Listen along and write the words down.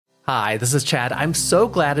Hi, this is Chad. I'm so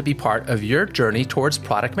glad to be part of your journey towards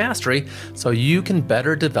product mastery so you can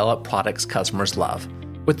better develop products customers love.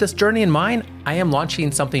 With this journey in mind, I am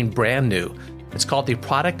launching something brand new. It's called the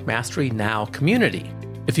Product Mastery Now community.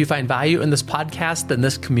 If you find value in this podcast, then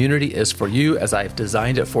this community is for you, as I've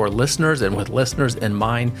designed it for listeners and with listeners in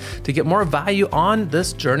mind to get more value on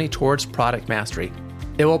this journey towards product mastery.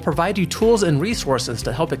 It will provide you tools and resources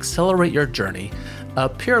to help accelerate your journey, a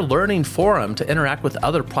peer learning forum to interact with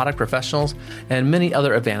other product professionals, and many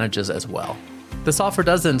other advantages as well. This offer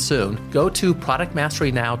does end soon. Go to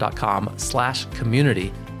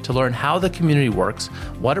productmasterynow.com/community to learn how the community works,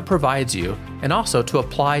 what it provides you, and also to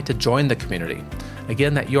apply to join the community.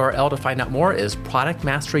 Again, that URL to find out more is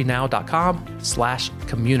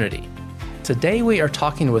productmasterynow.com/community. Today we are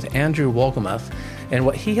talking with Andrew Wolgemuth and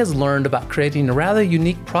what he has learned about creating a rather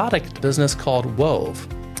unique product business called Wove.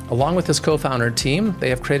 Along with his co-founder team, they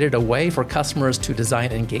have created a way for customers to design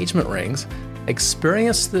engagement rings,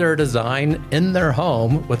 experience their design in their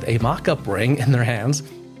home with a mock-up ring in their hands,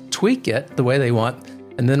 tweak it the way they want,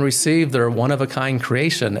 and then receive their one-of-a-kind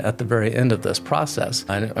creation at the very end of this process.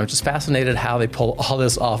 And I'm just fascinated how they pull all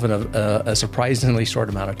this off in a surprisingly short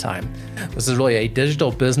amount of time. This is really a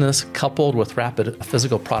digital business coupled with rapid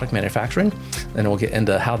physical product manufacturing, and we'll get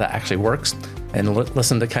into how that actually works and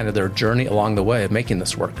listen to kind of their journey along the way of making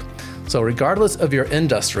this work. So regardless of your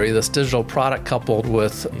industry, this digital product coupled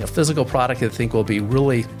with physical product, I think will be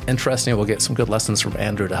really interesting. We'll get some good lessons from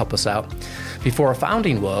Andrew to help us out. Before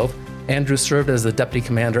founding Wove, Andrew served as the deputy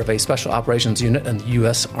commander of a special operations unit in the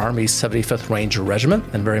U.S. Army's 75th Ranger Regiment,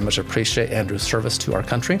 and very much appreciate Andrew's service to our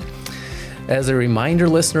country. As a reminder,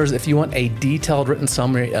 listeners, if you want a detailed written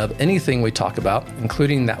summary of anything we talk about,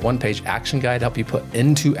 including that one-page action guide to help you put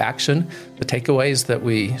into action the takeaways that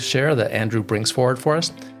we share that Andrew brings forward for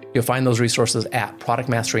us, you'll find those resources at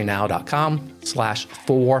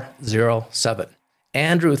productmasterynow.com/407.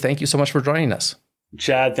 Andrew, thank you so much for joining us.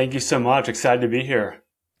 Chad, thank you so much. Excited to be here.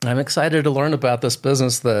 I'm excited to learn about this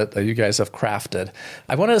business that you guys have crafted.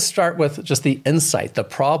 I want to start with just the insight, the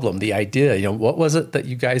problem, the idea. What was it that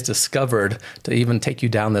you guys discovered to even take you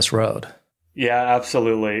down this road? Yeah,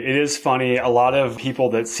 absolutely. It is funny. A lot of people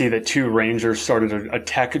that see that two Rangers started a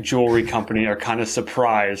tech jewelry company are kind of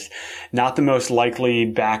surprised. Not the most likely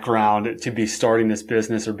background to be starting this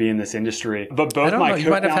business or be in this industry. But both you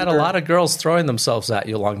might have had a lot of girls throwing themselves at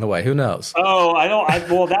you along the way. Who knows? Oh,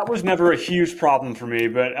 well, that was never a huge problem for me.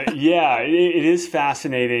 But yeah, it is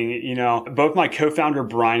fascinating. Both my co-founder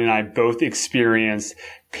Brian and I both experienced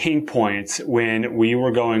pain points when we were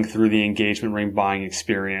going through the engagement ring buying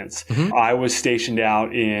experience. Mm-hmm. I was stationed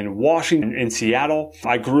out in Washington, in Seattle.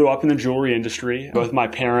 I grew up in the jewelry industry. Both my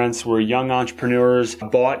parents were young entrepreneurs,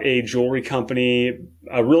 bought a jewelry company,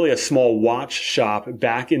 really a small watch shop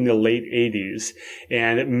back in the late 80s.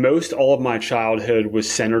 And most all of my childhood was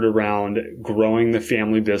centered around growing the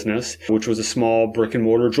family business, which was a small brick and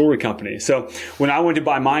mortar jewelry company. So when I went to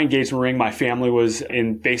buy my engagement ring, my family was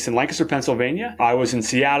based in Lancaster, Pennsylvania. I was in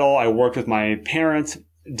Seattle. I worked with my parents,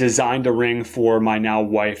 designed a ring for my now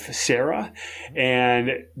wife, Sarah,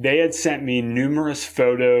 and they had sent me numerous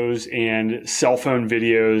photos and cell phone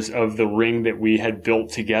videos of the ring that we had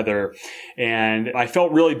built together. And I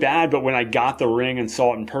felt really bad, but when I got the ring and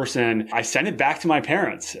saw it in person, I sent it back to my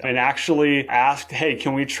parents and actually asked, hey,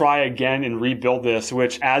 can we try again and rebuild this?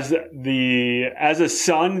 Which as a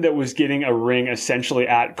son that was getting a ring essentially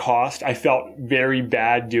at cost, I felt very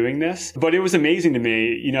bad doing this. But it was amazing to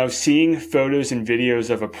me, seeing photos and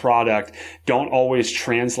videos of a product don't always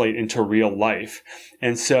translate into real life.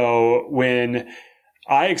 And so when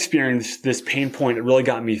I experienced this pain point, it really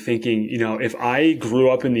got me thinking, if I grew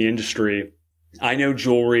up in the industry, I know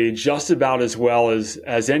jewelry just about as well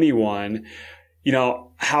as anyone.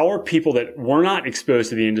 How are people that were not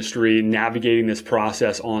exposed to the industry navigating this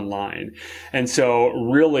process online? And so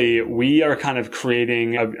really, we are kind of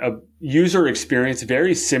creating a user experience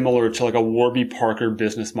very similar to like a Warby Parker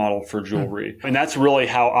business model for jewelry. And that's really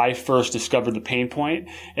how I first discovered the pain point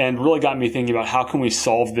and really got me thinking about how can we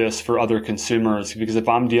solve this for other consumers? Because if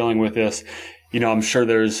I'm dealing with this, I'm sure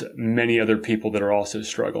there's many other people that are also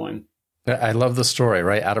struggling. I love the story,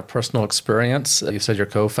 right? Out of personal experience. You said your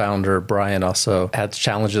co-founder, Brian, also had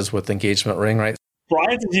challenges with engagement ring, right?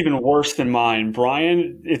 Brian's is even worse than mine.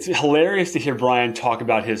 It's hilarious to hear Brian talk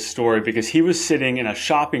about his story because he was sitting in a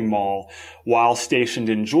shopping mall while stationed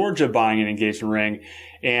in Georgia buying an engagement ring.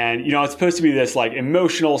 And, it's supposed to be this like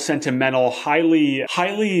emotional, sentimental,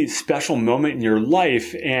 highly special moment in your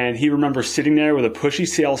life. And he remembers sitting there with a pushy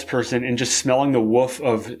salesperson and just smelling the woof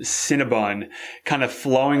of Cinnabon kind of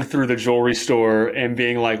flowing through the jewelry store and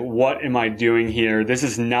being like, what am I doing here? This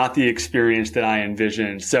is not the experience that I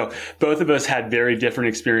envisioned. So both of us had very different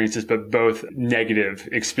experiences, but both negative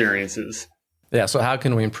experiences. Yeah. So how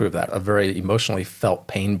can we improve that? A very emotionally felt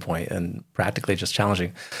pain point and practically just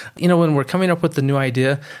challenging. When we're coming up with the new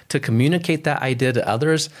idea, to communicate that idea to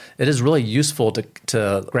others, it is really useful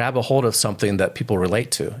to grab a hold of something that people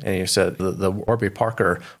relate to. And you said the Warby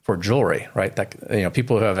Parker for jewelry, right? That,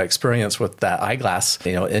 people who have experience with that eyeglass,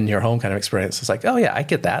 in your home kind of experience. It's like, oh yeah, I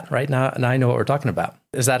get that right now. And I know what we're talking about.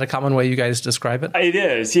 Is that a common way you guys describe it? It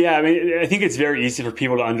is. Yeah. I mean, I think it's very easy for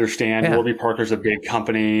people to understand. Yeah. Warby Parker's a big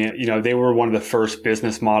company. They were one of the first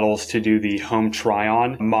business models to do the home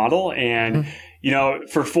try-on model. And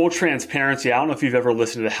for full transparency, I don't know if you've ever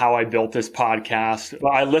listened to How I Built This podcast, but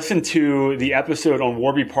I listened to the episode on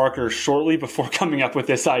Warby Parker shortly before coming up with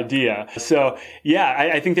this idea. So yeah,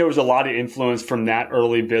 I think there was a lot of influence from that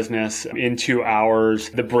early business into ours.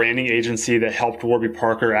 The branding agency that helped Warby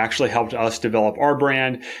Parker actually helped us develop our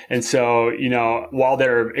brand. And so, while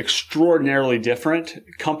they're extraordinarily different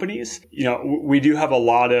companies, we do have a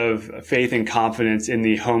lot of faith and confidence in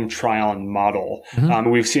the home try-on model.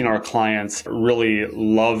 We've seen our clients really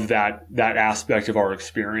love that aspect of our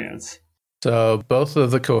experience. So both of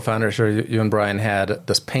the co-founders, or you and Brian, had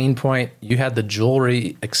this pain point. You had the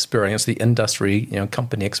jewelry experience, the industry,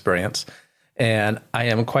 company experience. And I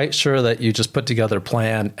am quite sure that you just put together a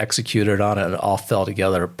plan, executed on it, and it all fell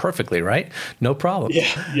together perfectly, right? No problem.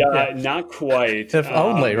 Yeah. Not quite. If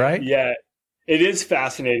only, right? Yeah. It is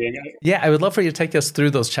fascinating. Yeah, I would love for you to take us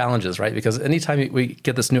through those challenges, right? Because anytime we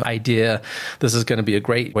get this new idea, this is going to be a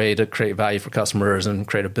great way to create value for customers and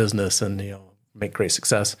create a business and make great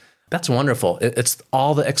success. That's wonderful. It's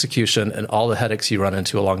all the execution and all the headaches you run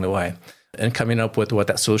into along the way and coming up with what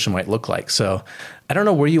that solution might look like. So I don't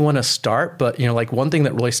know where you want to start, but one thing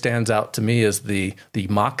that really stands out to me is the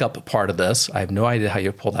mock-up part of this. I have no idea how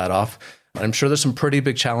you pull that off. I'm sure there's some pretty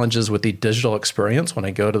big challenges with the digital experience. When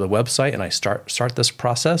I go to the website and I start this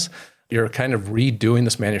process, you're kind of redoing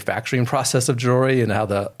this manufacturing process of jewelry and how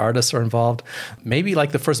the artists are involved. Maybe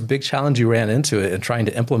like the first big challenge you ran into it in trying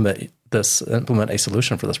to implement a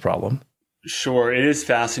solution for this problem. Sure. It is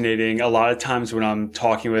fascinating. A lot of times when I'm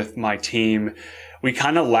talking with my team, we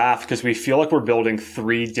kind of laugh because we feel like we're building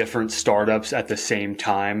 3 different startups at the same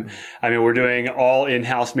time. I mean, we're doing all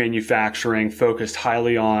in-house manufacturing focused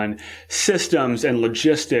highly on systems and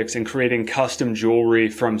logistics and creating custom jewelry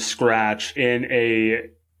from scratch in a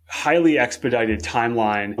highly expedited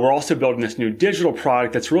timeline. We're also building this new digital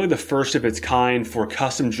product that's really the first of its kind for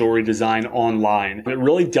custom jewelry design online. It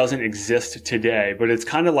really doesn't exist today, but it's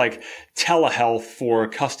kind of like telehealth for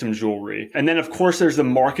custom jewelry. And then, of course, there's the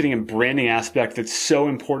marketing and branding aspect that's so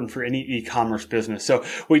important for any e-commerce business. So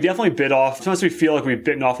we definitely bit off. Sometimes we feel like we've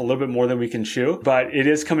bitten off a little bit more than we can chew, but it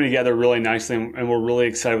is coming together really nicely, and we're really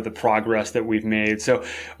excited with the progress that we've made. So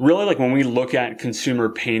really, like when we look at consumer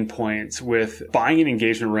pain points with buying an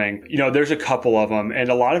engagement ring, there's a couple of them, and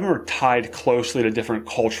a lot of them are tied closely to different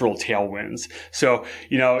cultural tailwinds. So,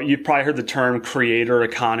 you've probably heard the term creator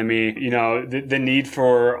economy, the need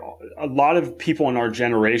for a lot of people in our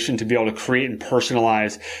generation to be able to create and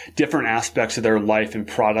personalize different aspects of their life and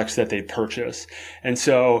products that they purchase. And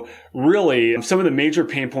so really, some of the major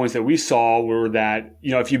pain points that we saw were that,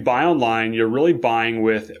 if you buy online, you're really buying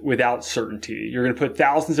without certainty. You're going to put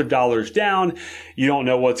thousands of dollars down. You don't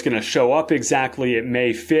know what's going to show up exactly. It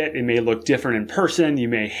may fit. It may look different in person. You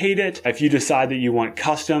may hate it. If you decide that you want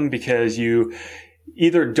custom because you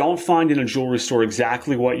either don't find in a jewelry store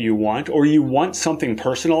exactly what you want, or you want something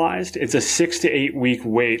personalized, it's a 6 to 8 week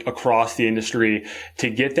wait across the industry to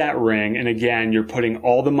get that ring. And again, you're putting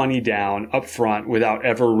all the money down up front without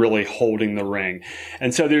ever really holding the ring.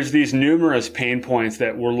 And so there's these numerous pain points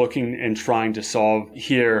that we're looking and trying to solve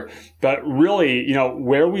here. But really,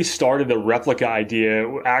 where we started the replica idea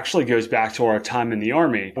actually goes back to our time in the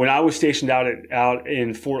Army. When I was stationed out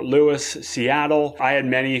in Fort Lewis, Seattle, I had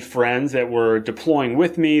many friends that were deploying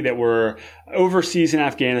with me that were overseas in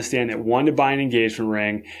Afghanistan that wanted to buy an engagement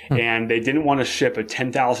ring, and they didn't want to ship a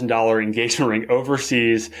 $10,000 engagement ring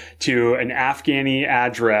overseas to an Afghani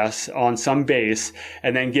address on some base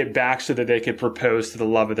and then get back so that they could propose to the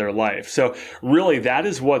love of their life. So really, that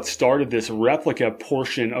is what started this replica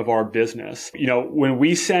portion of our business. When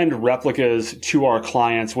we send replicas to our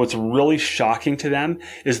clients, what's really shocking to them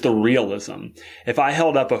is the realism. If I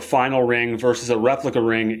held up a final ring versus a replica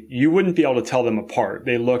ring, you wouldn't be able to tell them apart.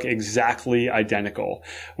 They look exactly nearly identical.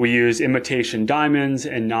 We use imitation diamonds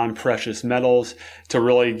and non-precious metals to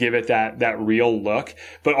really give it that real look.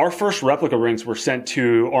 But our first replica rings were sent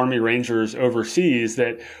to Army Rangers overseas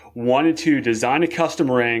that wanted to design a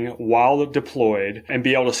custom ring while deployed and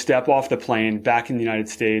be able to step off the plane back in the United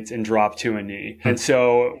States and drop to a knee. And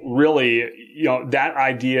so really, that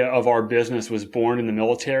idea of our business was born in the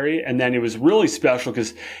military. And then it was really special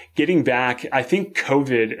because getting back, I think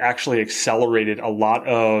COVID actually accelerated a lot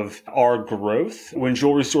of our growth. When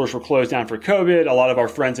jewelry stores were closed down for COVID, a lot of our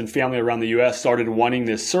friends and family around the U.S. started wanting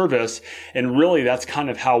this service. And really, that's kind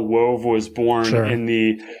of how Wove was born. Sure. In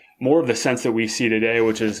the more of the sense that we see today,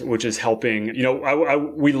 which is helping.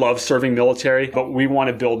 We love serving military, but we want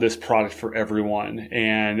to build this product for everyone.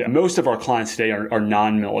 And most of our clients today are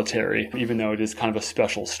non-military, even though it is kind of a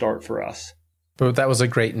special start for us. But that was a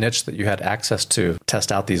great niche that you had access to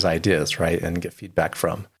test out these ideas, right? And get feedback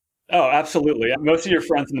from. Oh, absolutely. Most of your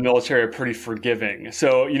friends in the military are pretty forgiving.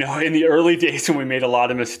 So, in the early days when we made a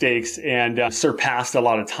lot of mistakes and surpassed a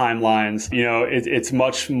lot of timelines, it's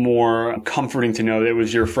much more comforting to know that it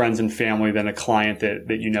was your friends and family than a client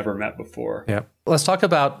that you never met before. Yeah. Let's talk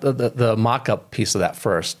about the mock-up piece of that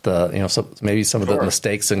first. Maybe some of the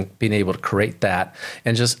mistakes and being able to create that,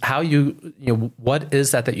 and just how what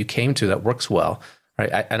is that you came to that works well,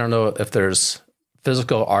 right? I don't know if there's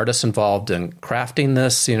physical artists involved in crafting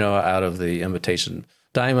this, out of the imitation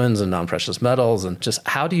diamonds and non-precious metals, and just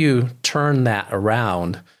how do you turn that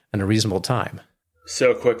around in a reasonable time?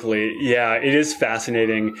 So quickly. Yeah, it is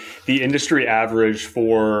fascinating. The industry average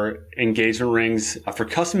for engagement rings, for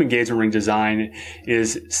custom engagement ring design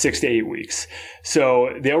is 6 to 8 weeks. So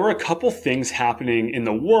there were a couple things happening in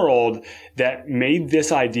the world that made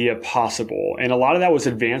this idea possible. And a lot of that was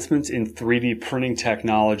advancements in 3D printing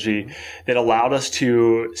technology that allowed us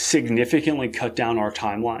to significantly cut down our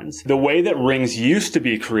timelines. The way that rings used to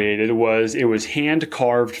be created it was hand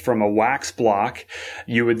carved from a wax block.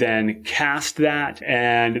 You would then cast that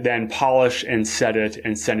and then polish and set it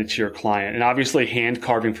and send it to your client. And obviously hand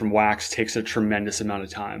carving from wax takes a tremendous amount of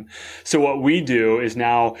time. So what we do is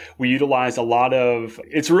now we utilize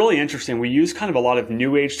it's really interesting. We use kind of a lot of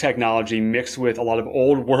new age technology mixed with a lot of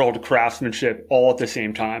old world craftsmanship all at the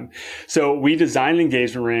same time. So we design an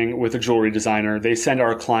engagement ring with a jewelry designer. They send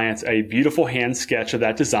our clients a beautiful hand sketch of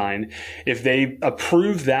that design. If they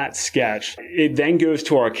approve that sketch, it then goes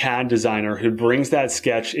to our CAD designer who brings that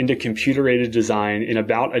sketch into computer-aided design in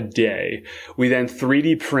about a day. We then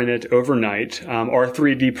 3D print it overnight. Our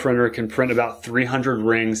 3D printer can print about 300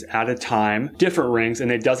 rings at a time, different rings,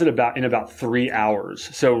 and it does it in about 3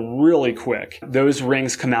 hours. So really quick. Those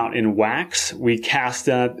rings come out in wax. We cast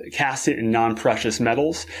it in non-precious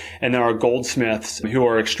metals. And then our goldsmiths, who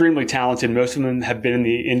are extremely talented, most of them have been in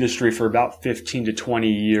the industry for about 15 to 20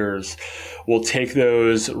 years, will take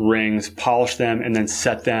those rings, polish them, and then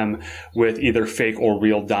set them with either fake or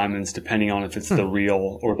real diamonds, depending on if it's the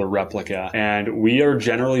real or the replica. And we are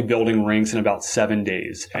generally building rings in about 7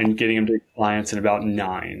 days and getting them to clients in about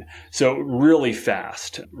 9. So really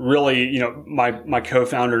fast. Really, my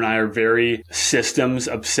co-founder and I are very systems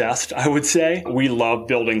obsessed, I would say. We love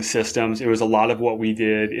building systems. It was a lot of what we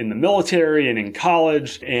did in the military and in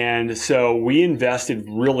college. And so we invested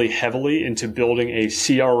really heavily into building a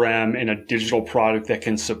CRM and a digital product that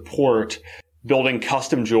can support building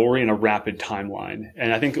custom jewelry in a rapid timeline.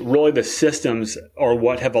 And I think really the systems are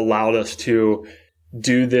what have allowed us to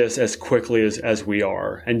do this as quickly as we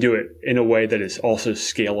are and do it in a way that is also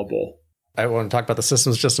scalable. I want to talk about the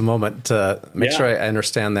systems just a moment to make sure I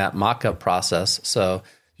understand that mock-up process. So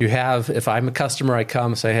you have, if I'm a customer, I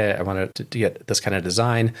come say, hey, I want to get this kind of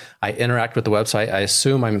design. I interact with the website. I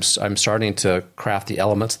assume I'm starting to craft the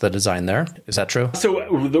elements of the design there. Is that true? So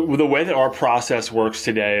the way that our process works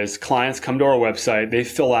today is clients come to our website. They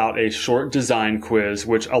fill out a short design quiz,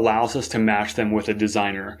 which allows us to match them with a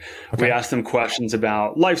designer. Okay. We ask them questions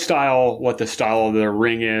about lifestyle, what the style of their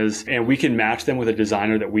ring is, and we can match them with a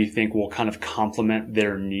designer that we think will kind of complement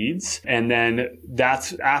their needs. And then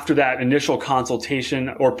that's after that initial consultation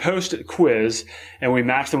or post quiz, and we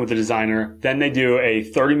match them with the designer. Then they do a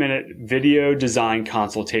 30-minute video design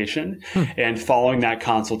consultation. And following that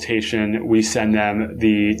consultation, we send them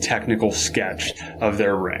the technical sketch of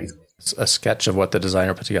their ring. A sketch of what the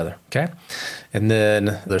designer put together. Okay. And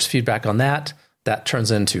then there's feedback on that. That turns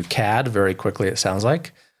into CAD very quickly, it sounds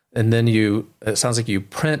like. And then it sounds like you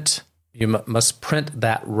must print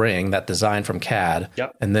that ring, that design from CAD.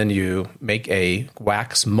 Yep. And then you make a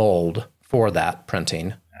wax mold for that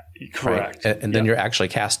printing. Correct. Right? And then you're actually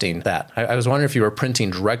casting that. I was wondering if you were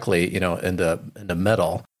printing directly, into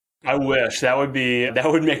metal. I wish that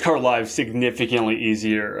would make our lives significantly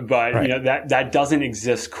easier, but right. That doesn't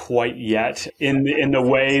exist quite yet in the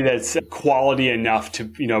way that's quality enough to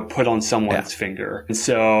put on someone's finger. And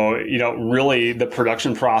so really the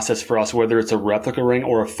production process for us, whether it's a replica ring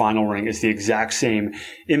or a final ring, is the exact same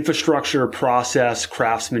infrastructure, process,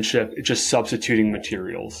 craftsmanship, just substituting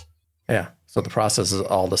materials. Yeah, so the process is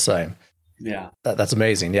all the same. Yeah. That's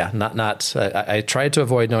amazing. Yeah. I try to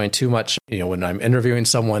avoid knowing too much, when I'm interviewing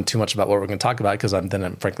someone, too much about what we're going to talk about, because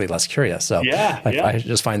I'm frankly less curious. So I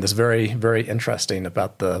just find this very, very interesting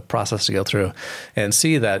about the process to go through and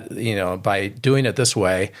see that, by doing it this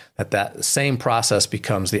way, that same process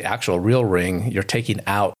becomes the actual real ring. You're taking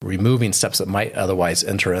out, removing steps that might otherwise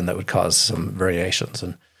enter in that would cause some variations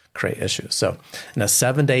and create issues. So in a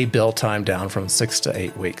 7-day build time down from 6 to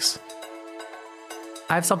 8 weeks.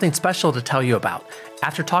 I have something special to tell you about.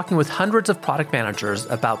 After talking with hundreds of product managers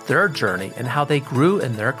about their journey and how they grew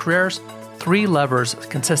in their careers, 3 levers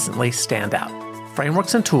consistently stand out: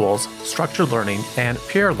 frameworks and tools, structured learning, and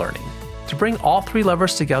peer learning. To bring all 3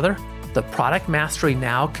 levers together, the Product Mastery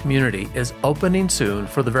Now community is opening soon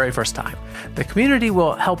for the very first time. The community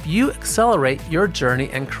will help you accelerate your journey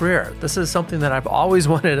and career. This is something that I've always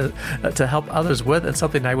wanted to help others with, and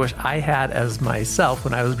something I wish I had as myself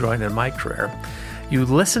when I was growing in my career. You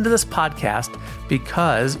listen to this podcast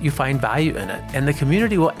because you find value in it, and the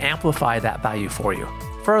community will amplify that value for you.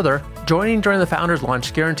 Further, joining during the Founders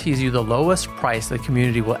Launch guarantees you the lowest price the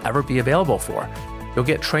community will ever be available for. You'll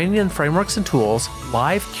get training in frameworks and tools,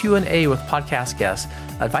 live Q&A with podcast guests,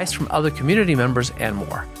 advice from other community members, and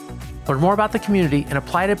more. Learn more about the community and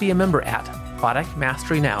apply to be a member at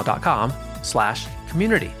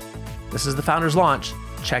productmasterynow.com/community. This is the Founders Launch.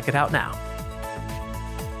 Check it out now.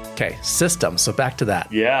 Okay, systems. So back to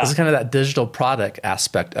that. Yeah. This is kind of that digital product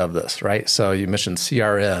aspect of this, right? So you mentioned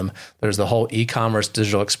CRM. There's the whole e-commerce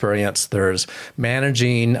digital experience. There's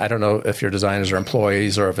managing. I don't know if your designers are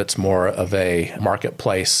employees or if it's more of a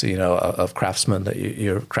marketplace, of craftsmen that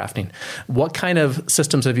you're crafting. What kind of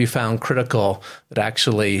systems have you found critical that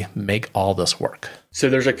actually make all this work? So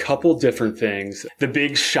there's a couple different things. The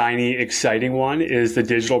big, shiny, exciting one is the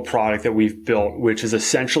digital product that we've built, which is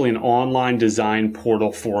essentially an online design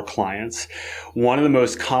portal for clients. One of the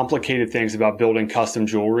most complicated things about building custom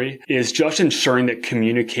jewelry is just ensuring that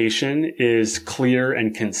communication is clear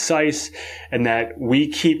and concise, and that we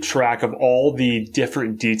keep track of all the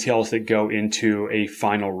different details that go into a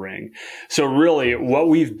final ring. So really, what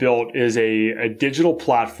we've built is a digital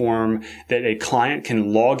platform that a client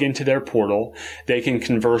can log into their portal. They can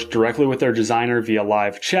converse directly with their designer via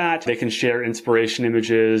live chat. They can share inspiration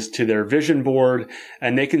images to their vision board,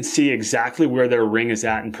 and they can see exactly where their ring is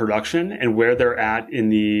at in production and where they're at in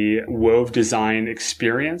the Wove design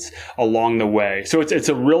experience along the way. So it's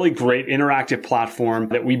a really great interactive platform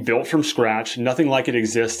that we built from scratch. Nothing like it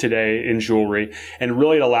exists today in jewelry, and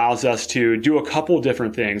really it allows us to do a couple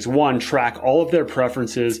different things. One, track all of their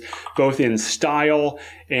preferences, both in style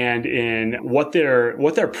and in what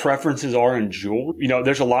their preferences are in jewelry.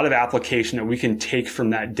 There's a lot of application that we can take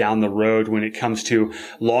from that down the road when it comes to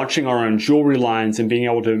launching our own jewelry lines and being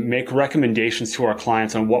able to make recommendations to our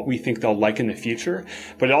clients on what we think they'll like in the future.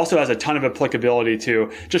 But it also has a ton of applicability to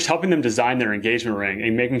just helping them design their engagement ring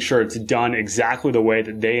and making sure it's done exactly the way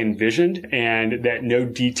that they envisioned and that no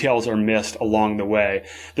details are missed along the way.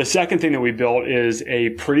 The second thing that we built is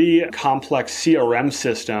a pretty complex CRM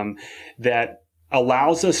system that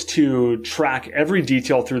allows us to track every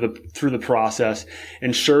detail through the process,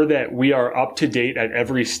 ensure that we are up to date at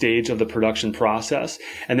every stage of the production process,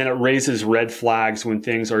 and then it raises red flags when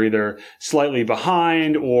things are either slightly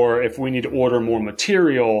behind or if we need to order more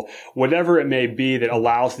material, whatever it may be that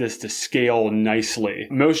allows this to scale nicely.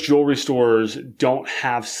 Most jewelry stores don't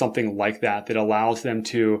have something like that allows them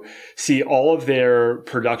to see all of their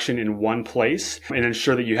production in one place and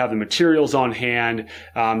ensure that you have the materials on hand,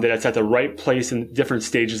 that it's at the right place in different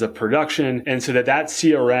stages of production, and so that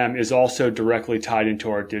CRM is also directly tied into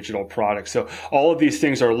our digital product. So all of these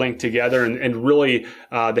things are linked together, and really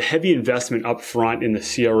the heavy investment up front in the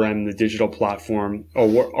CRM, the digital platform,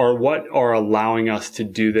 are what are allowing us to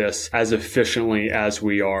do this as efficiently as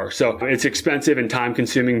we are. So it's expensive and time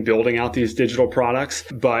consuming building out these digital products,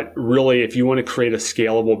 but really if you want to create a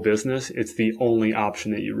scalable business, it's the only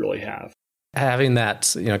option that you really have. Having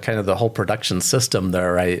that, kind of the whole production system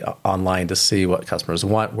there, right, online to see what customers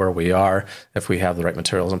want, where we are, if we have the right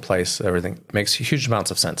materials in place, everything makes huge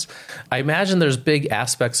amounts of sense. I imagine there's big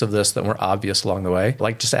aspects of this that were obvious along the way.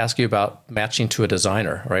 Like just ask you about matching to a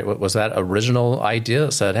designer, right? Was that original idea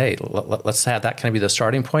that said, hey, let's have that kind of be the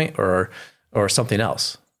starting point or something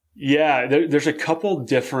else? Yeah, there's a couple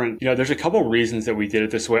different, there's a couple reasons that we did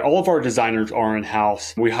it this way. All of our designers are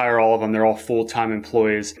in-house. We hire all of them. They're all full-time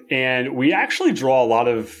employees. And we actually draw a lot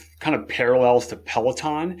of kind of parallels to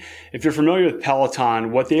Peloton. If you're familiar with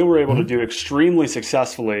Peloton, what they were able to do extremely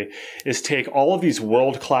successfully is take all of these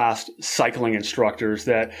world-class cycling instructors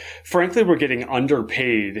that frankly were getting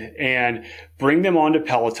underpaid and bring them onto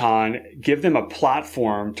Peloton, give them a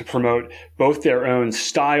platform to promote both their own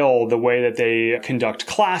style, the way that they conduct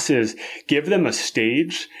classes, give them a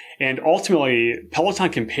stage. And ultimately,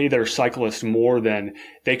 Peloton can pay their cyclists more than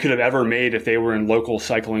they could have ever made if they were in local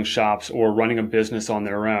cycling shops or running a business on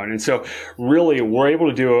their own. And so really, we're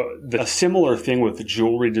able to do a similar thing with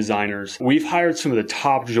jewelry designers. We've hired some of the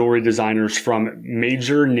top jewelry designers from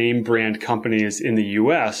major name brand companies in the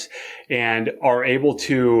US and are able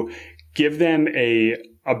to give them a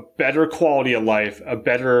better quality of life,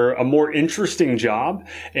 a more interesting job,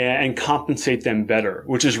 and compensate them better,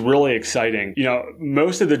 which is really exciting.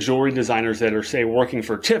 Most of the jewelry designers that are, say, working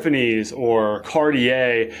for Tiffany's or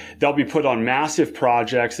Cartier, they'll be put on massive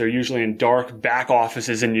projects. They're usually in dark back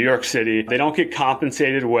offices in New York City. They don't get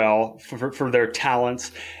compensated well for their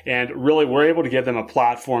talents. And really, we're able to give them a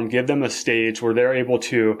platform, give them a stage where they're able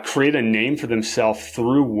to create a name for themselves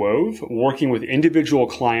through Wove, working with individual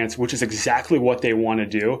clients, which is exactly what they want to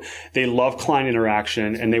do. They love client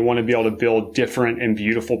interaction and they want to be able to build different and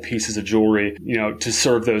beautiful pieces of jewelry, to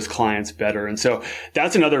serve those clients better. And so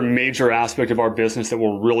that's another major aspect of our business that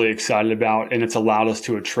we're really excited about. And it's allowed us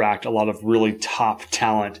to attract a lot of really top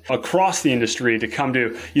talent across the industry to come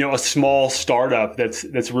to, a small startup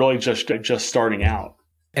that's really just starting out.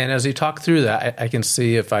 And as you talk through that, I can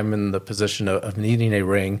see if I'm in the position of needing a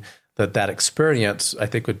ring, that experience I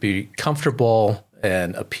think would be comfortable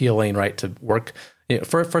and appealing, right, to work.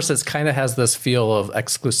 First, it kind of has this feel of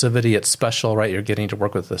exclusivity. It's special, right? You're getting to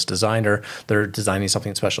work with this designer. They're designing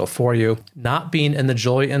something special for you. Not being in the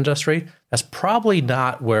jewelry industry, that's probably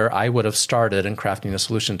not where I would have started in crafting a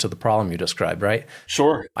solution to the problem you described, right?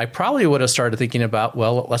 Sure. I probably would have started thinking about,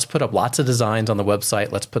 well, let's put up lots of designs on the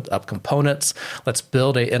website. Let's put up components. Let's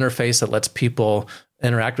build an interface that lets people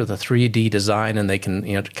interact with a 3D design and they can,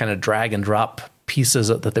 kind of drag and drop pieces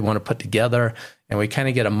that they want to put together. And we kind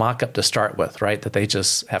of get a mock-up to start with, right, that they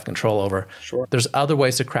just have control over. Sure. There's other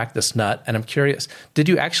ways to crack this nut. And I'm curious, did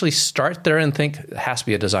you actually start there and think it has to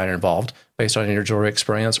be a designer involved based on your jewelry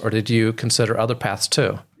experience, or did you consider other paths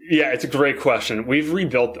too? Yeah, it's a great question. We've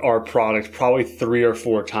rebuilt our product probably 3 or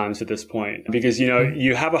 4 times at this point because,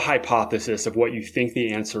 you have a hypothesis of what you think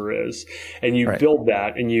the answer is and you build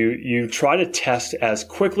that and you try to test as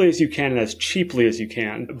quickly as you can and as cheaply as you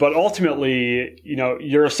can. But ultimately,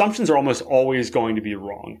 your assumptions are almost always going to be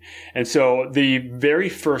wrong. And so the very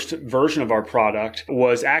first version of our product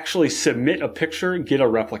was actually submit a picture, get a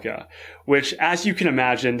replica, which, as you can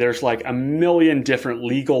imagine, there's like a million different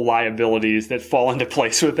legal liabilities that fall into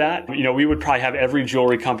place with that. We would probably have every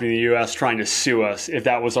jewelry company in the U.S. trying to sue us if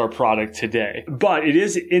that was our product today. But it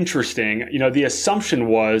is interesting. The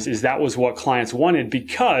assumption is that was what clients wanted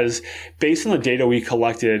because based on the data we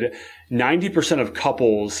collected, 90% of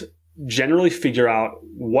couples generally figure out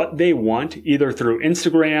what they want either through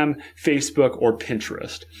Instagram, Facebook, or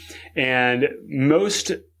Pinterest. And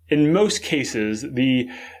in most cases, the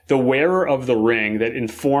wearer of the ring that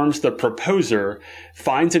informs the proposer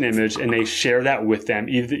finds an image and they share that with them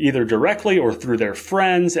either directly or through their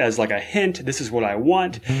friends as like a hint, this is what I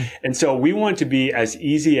want. Mm-hmm. And so we want to be as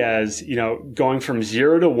easy as, going from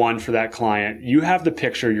 0 to 1 for that client. You have the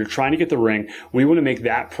picture, you're trying to get the ring. We want to make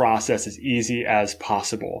that process as easy as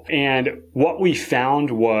possible. And what we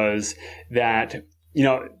found was that,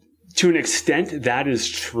 to an extent that is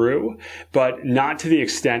true, but not to the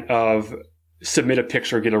extent of submit a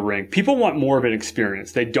picture, get a ring. People want more of an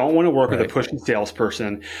experience. They don't want to work with a pushy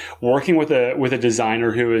salesperson. Working with a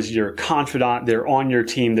designer who is your confidant, they're on your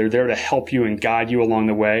team, they're there to help you and guide you along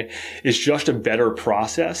the way is just a better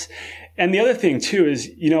process. And the other thing too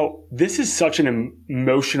is, this is such an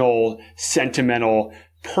emotional, sentimental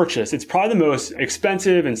purchase. It's probably the most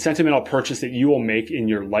expensive and sentimental purchase that you will make in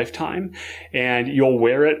your lifetime, and you'll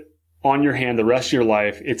wear it on your hand the rest of your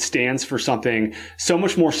life. It stands for something so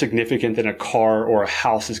much more significant than a car or a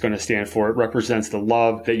house is going to stand for. It represents the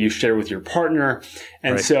love that you share with your partner.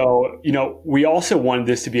 And so, we also wanted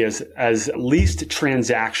this to be as least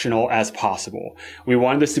transactional as possible. We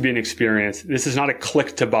wanted this to be an experience. This is not a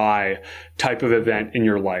click to buy type of event in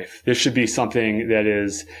your life. This should be something that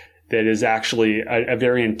is actually a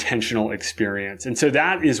very intentional experience. And so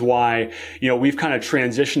that is why, we've kind of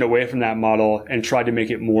transitioned away from that model and tried to make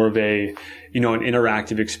it more of an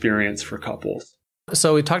interactive experience for couples.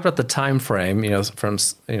 So we talked about the time frame, from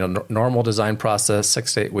normal design process,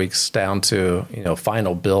 6 to 8 weeks, down to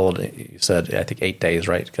final build. You said I think 8 days,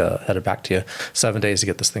 right? Headed back to you 7 days to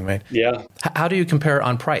get this thing made. Yeah. How do you compare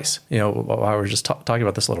on price? While we're just talking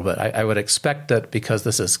about this a little bit, I would expect that because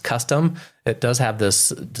this is custom, it does have this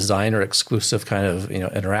designer exclusive kind of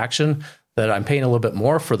interaction, that I'm paying a little bit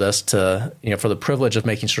more for this to, for the privilege of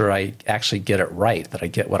making sure I actually get it right, that I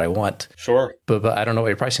get what I want. Sure. But I don't know what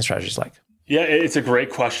your pricing strategy is like. Yeah, it's a great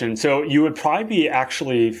question. So you would probably be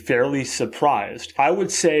actually fairly surprised. I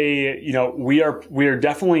would say, we are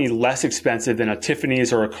definitely less expensive than a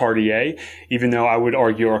Tiffany's or a Cartier, even though I would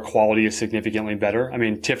argue our quality is significantly better. I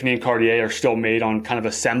mean, Tiffany and Cartier are still made on kind of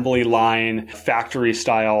assembly line, factory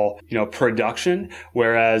style, production,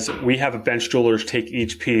 whereas we have a bench jewelers take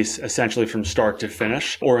each piece essentially from start to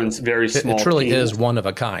finish, or in very small It truly pieces. is one of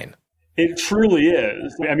a kind. It truly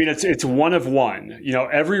is. I mean, it's one of one.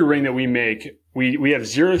 Every ring that we make, we have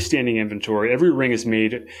zero standing inventory. Every ring is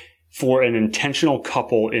made for an intentional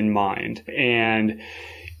couple in mind. And,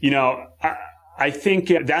 I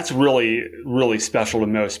think that's really, really special to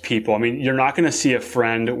most people. I mean, you're not going to see a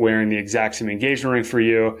friend wearing the exact same engagement ring for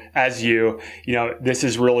you as you. This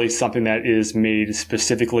is really something that is made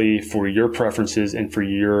specifically for your preferences and for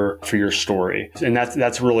your story. And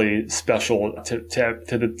that's really special to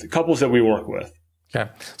the couples that we work with. Okay.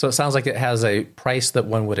 So it sounds like it has a price that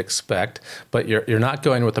one would expect, but you're not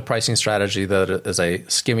going with the pricing strategy that is a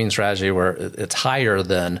skimming strategy where it's higher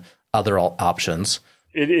than other options.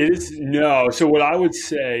 It is no. So what I would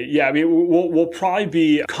say, we'll probably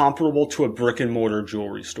be comparable to a brick and mortar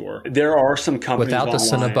jewelry store. There are some companies without the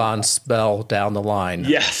online. Cinnabon spell down the line.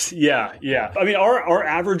 Yes, yeah. I mean, our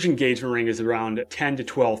average engagement ring is around $10,000 to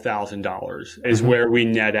 $12,000 is where we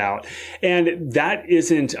net out, and that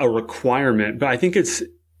isn't a requirement, but I think it's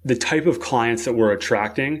the type of clients that we're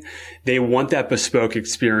attracting. They want that bespoke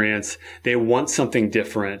experience. They want something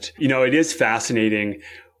different. It is fascinating.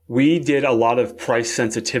 We did a lot of price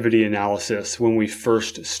sensitivity analysis when we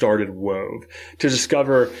first started Wove to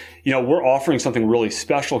discover, we're offering something really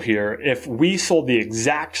special here. If we sold the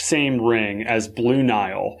exact same ring as Blue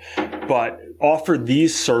Nile, but offered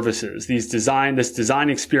these services, this design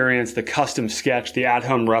experience, the custom sketch, the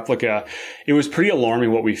at-home replica, it was pretty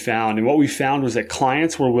alarming what we found. And what we found was that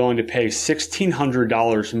clients were willing to pay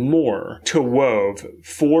 $1,600 more to Wove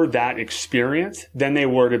for that experience than they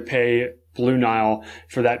were to pay Blue Nile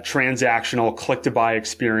for that transactional click-to-buy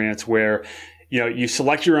experience where, you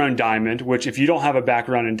select your own diamond, which if you don't have a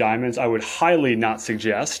background in diamonds, I would highly not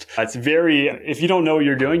suggest. If you don't know what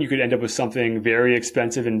you're doing, you could end up with something very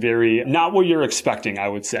expensive and very not what you're expecting, I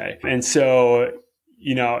would say. And so,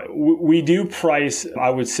 we do price,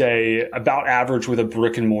 I would say, about average with a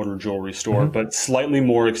brick and mortar jewelry store, but slightly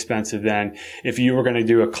more expensive than if you were going to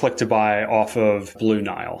do a click-to-buy off of Blue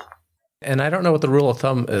Nile. And I don't know what the rule of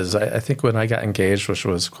thumb is. I think when I got engaged, which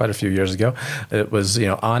was quite a few years ago, it was,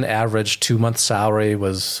 on average, 2 months salary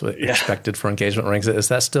was expected for engagement rings. Is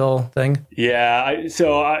that still a thing? Yeah.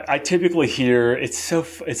 I typically hear it's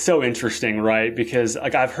so interesting, right? Because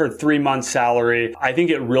I've heard 3 months salary. I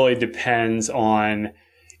think it really depends on,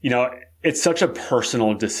 it's such a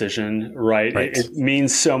personal decision, right? It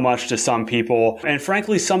means so much to some people. And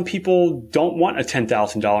frankly, some people don't want a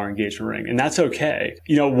 $10,000 engagement ring, and that's okay.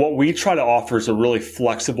 What we try to offer is a really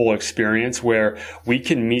flexible experience where we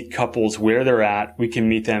can meet couples where they're at. We can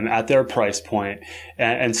meet them at their price point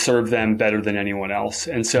and serve them better than anyone else.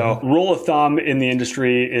 And so rule of thumb in the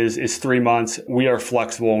industry is 3 months. We are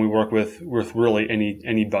flexible and we work with really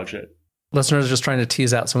any budget. Listeners, just trying to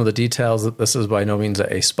tease out some of the details. This is by no means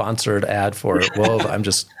a sponsored ad for Wove. I'm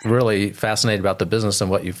just really fascinated about the business and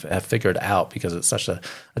what you have figured out because it's such a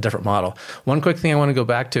different model. One quick thing I want to go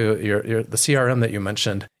back to, the CRM that you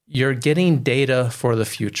mentioned. You're getting data for the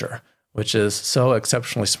future, which is so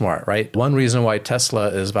exceptionally smart, right? One reason why Tesla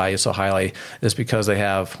is valued so highly is because they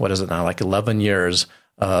have, 11 years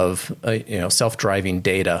of self-driving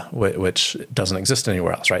data, which doesn't exist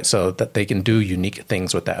anywhere else, right? So that they can do unique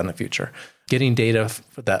things with that in the future. Getting data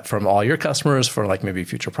from all your customers for maybe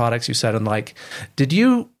future products you said and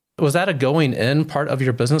was that a going in part of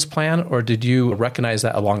your business plan, or did you recognize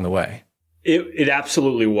that along the way? It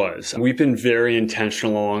absolutely was. We've been very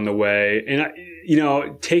intentional along the way. And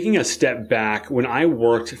taking a step back, when I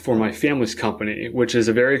worked for my family's company, which is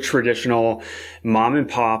a very traditional mom and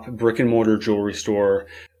pop brick and mortar jewelry store,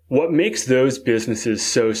 what makes those businesses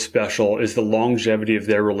so special is the longevity of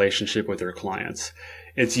their relationship with their clients.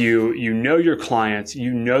 It's you know your clients,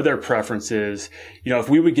 you know their preferences. If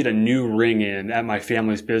we would get a new ring in at my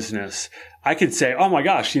family's business, I could say, oh my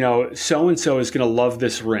gosh, so-and-so is going to love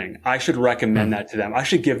this ring. I should recommend that to them. I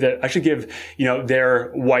should give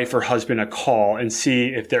their wife or husband a call and see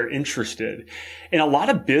if they're interested. And a lot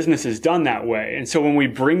of business is done that way. And so when we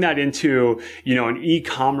bring that into, an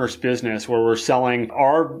e-commerce business where we're selling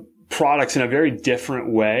our products in a very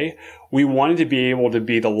different way, we wanted to be able to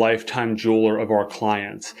be the lifetime jeweler of our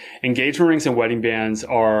clients. Engagement rings and wedding bands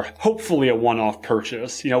are hopefully a one-off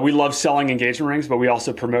purchase. We love selling engagement rings, but we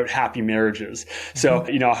also promote happy marriages. So,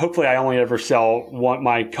 hopefully I only ever sell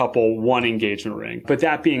my couple one engagement ring. But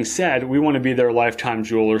that being said, we want to be their lifetime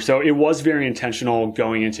jeweler. So it was very intentional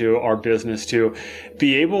going into our business to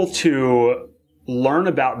be able to learn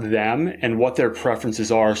about them and what their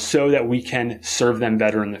preferences are so that we can serve them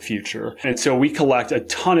better in the future. And so we collect a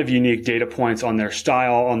ton of unique data points on their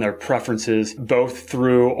style, on their preferences, both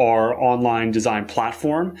through our online design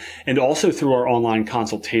platform and also through our online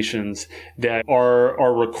consultations that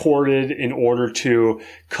are recorded in order to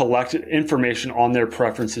collect information on their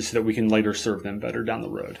preferences so that we can later serve them better down the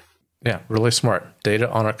road. Yeah, really smart. Data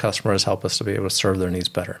on our customers help us to be able to serve their needs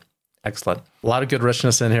better. Excellent. A lot of good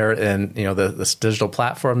richness in here in, this digital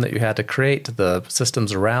platform that you had to create, the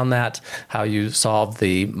systems around that, how you solved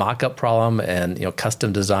the mock-up problem and,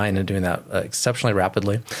 custom design and doing that exceptionally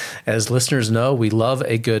rapidly. As listeners know, we love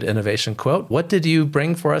a good innovation quote. What did you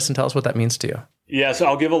bring for us and tell us what that means to you? Yeah, so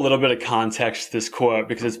I'll give a little bit of context to this quote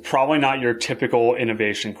because it's probably not your typical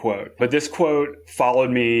innovation quote. But this quote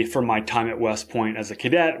followed me from my time at West Point as a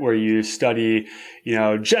cadet where you study,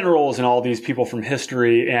 generals and all these people from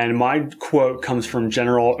history. And my quote comes from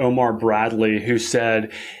General Omar Bradley, who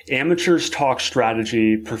said, "Amateurs talk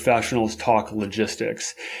strategy, professionals talk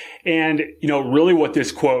logistics." And, really what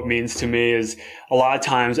this quote means to me is a lot of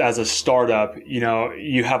times as a startup,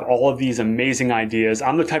 you have all of these amazing ideas.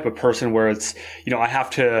 I'm the type of person where it's, I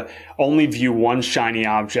have to only view one shiny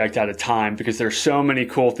object at a time because there's so many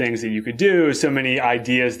cool things that you could do, so many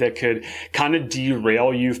ideas that could kind of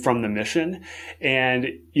derail you from the mission. And,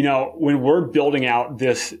 when we're building out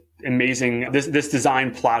this amazing, this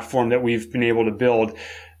design platform that we've been able to build,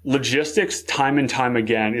 logistics, time and time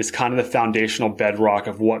again, is kind of the foundational bedrock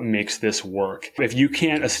of what makes this work. If you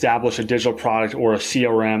can't establish a digital product or a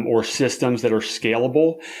CRM or systems that are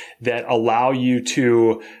scalable, that allow you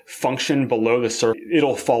to function below the surface,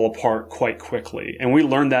 it'll fall apart quite quickly. And we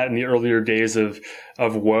learned that in the earlier days of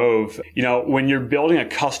Wove. When you're building a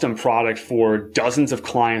custom product for dozens of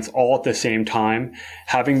clients all at the same time,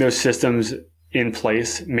 having those systems in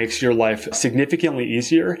place makes your life significantly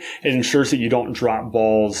easier. It ensures that you don't drop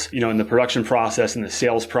balls, in the production process and the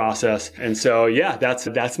sales process. And so, yeah,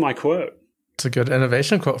 that's my quote. It's a good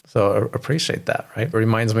innovation quote. So I appreciate that, right? It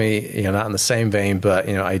reminds me, not in the same vein, but,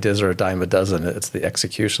 ideas are a dime a dozen. It's the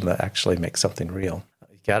execution that actually makes something real.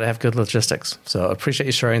 You got to have good logistics. So I appreciate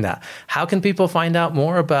you sharing that. How can people find out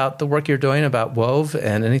more about the work you're doing, about Wove,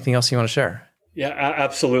 and anything else you want to share? Yeah,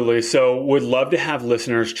 absolutely. So would love to have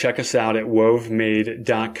listeners check us out at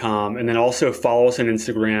wovemade.com and then also follow us on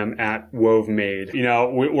Instagram at wovemade.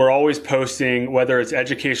 We're always posting, whether it's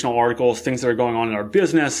educational articles, things that are going on in our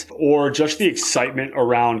business, or just the excitement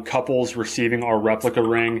around couples receiving our replica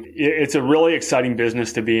ring. It's a really exciting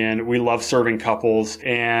business to be in. We love serving couples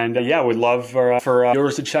and we'd love for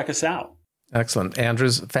viewers to check us out. Excellent.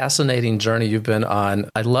 Andrew's fascinating journey you've been on.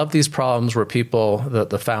 I love these problems where people,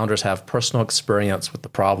 the founders, have personal experience with the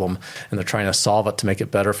problem and they're trying to solve it to make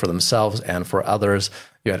it better for themselves and for others.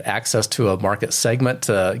 You had access to a market segment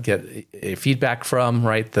to get a feedback from,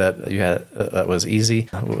 right, that you had that was easy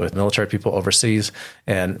with military people overseas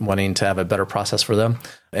and wanting to have a better process for them.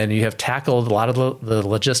 And you have tackled a lot of the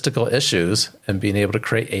logistical issues and being able to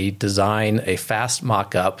create a design, a fast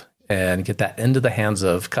mock-up, and get that into the hands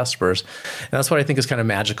of customers. And that's what I think is kind of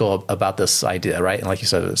magical about this idea, right? And like you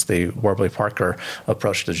said, it's the Warby Parker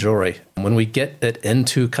approach to jewelry. When we get it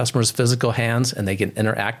into customers' physical hands and they can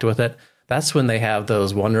interact with it, that's when they have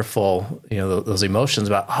those wonderful, those emotions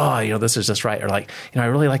about, this is just right. Or like, I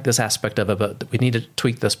really like this aspect of it, but we need to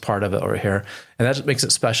tweak this part of it over here. And that just makes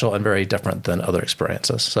it special and very different than other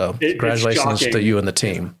experiences. So congratulations to you and the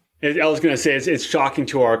team. I was going to say it's shocking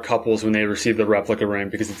to our couples when they receive the replica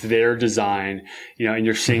ring because it's their design, and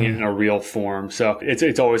you're seeing it in a real form. So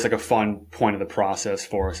it's always like a fun point of the process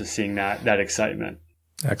for us is seeing that excitement.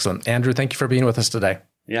 Excellent. Andrew, thank you for being with us today.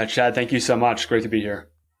 Yeah, Chad, thank you so much. Great to be here.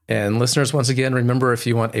 And listeners, once again, remember if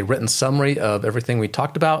you want a written summary of everything we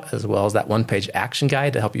talked about, as well as that one-page action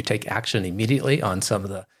guide to help you take action immediately on some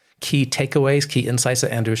of the key takeaways, key insights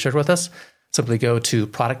that Andrew shared with us, simply go to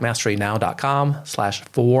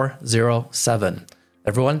productmasterynow.com/407.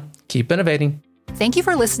 Everyone, keep innovating. Thank you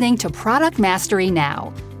for listening to Product Mastery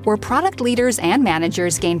Now, where product leaders and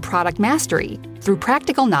managers gain product mastery through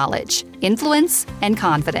practical knowledge, influence, and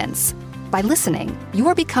confidence. By listening, you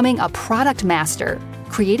are becoming a product master,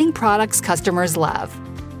 creating products customers love.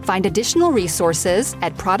 Find additional resources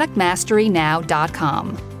at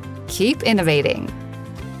productmasterynow.com. Keep innovating.